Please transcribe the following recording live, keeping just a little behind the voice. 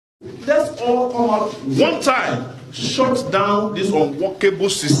Let's all come out one time, shut down this unworkable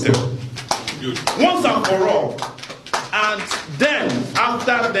system. Once and for all. And then,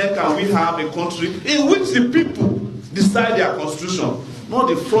 after then, can we have a country in which the people decide their constitution, not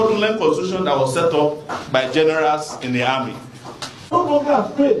the fraudulent constitution that was set up by generals in the army. No longer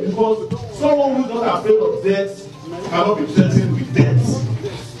afraid, because someone who is not afraid of death cannot be threatened with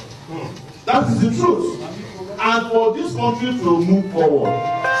death. That is the truth. And for this country to move forward,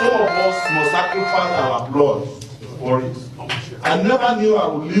 some of us must sacrifice our blood for it. I never knew I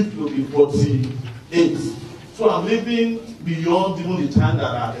would live to be 48. So I'm living beyond even the time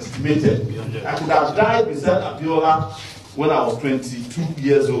that I estimated. I could have died beside Abiola when I was 22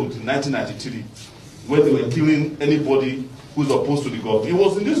 years old in 1993, when they were killing anybody who's opposed to the government. It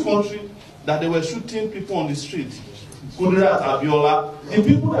was in this country that they were shooting people on the street. Kudrat, Abiola, the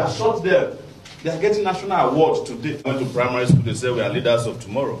people that shot them, they are getting national awards today. Went to primary school, they say we are leaders of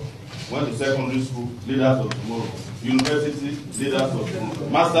tomorrow. Went to secondary school, leaders of tomorrow. University, leaders of tomorrow.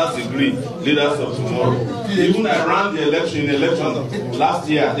 Master's degree, leaders of tomorrow. Even I ran the election last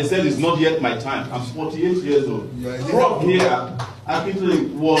year, they said it's not yet my time. I'm 48 years old. From here, actually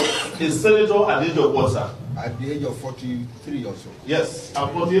was a senator at the age of what, sir? At the age of 43 or so. Yes,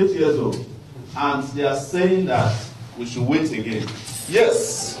 I'm 48 years old. And they are saying that we should wait again.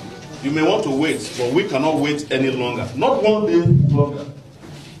 Yes, you may want to wait, but we cannot wait any longer. Not one day longer.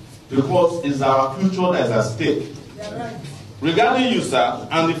 Because it's our future that is at stake. Regarding you, sir,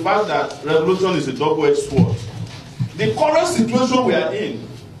 and the fact that revolution is a double-edged sword, the current situation we are in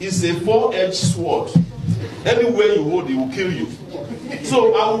is a four-edged sword. Anywhere you hold, it will kill you.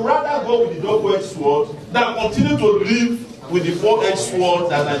 So I would rather go with the double-edged sword than continue to live with the four-edged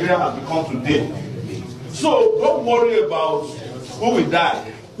sword that Nigeria has become today. So don't worry about who will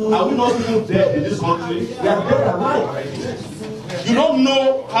die. Are we not even dead in this country? We are dead alive. You don't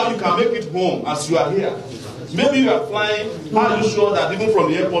know how you can make it home as you are here. Maybe you are flying. How are you sure that even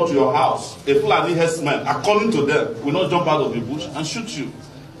from the airport to your house, a Fulani herdsman, according to them, will not jump out of the bush and shoot you?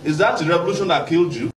 Is that the revolution that killed you?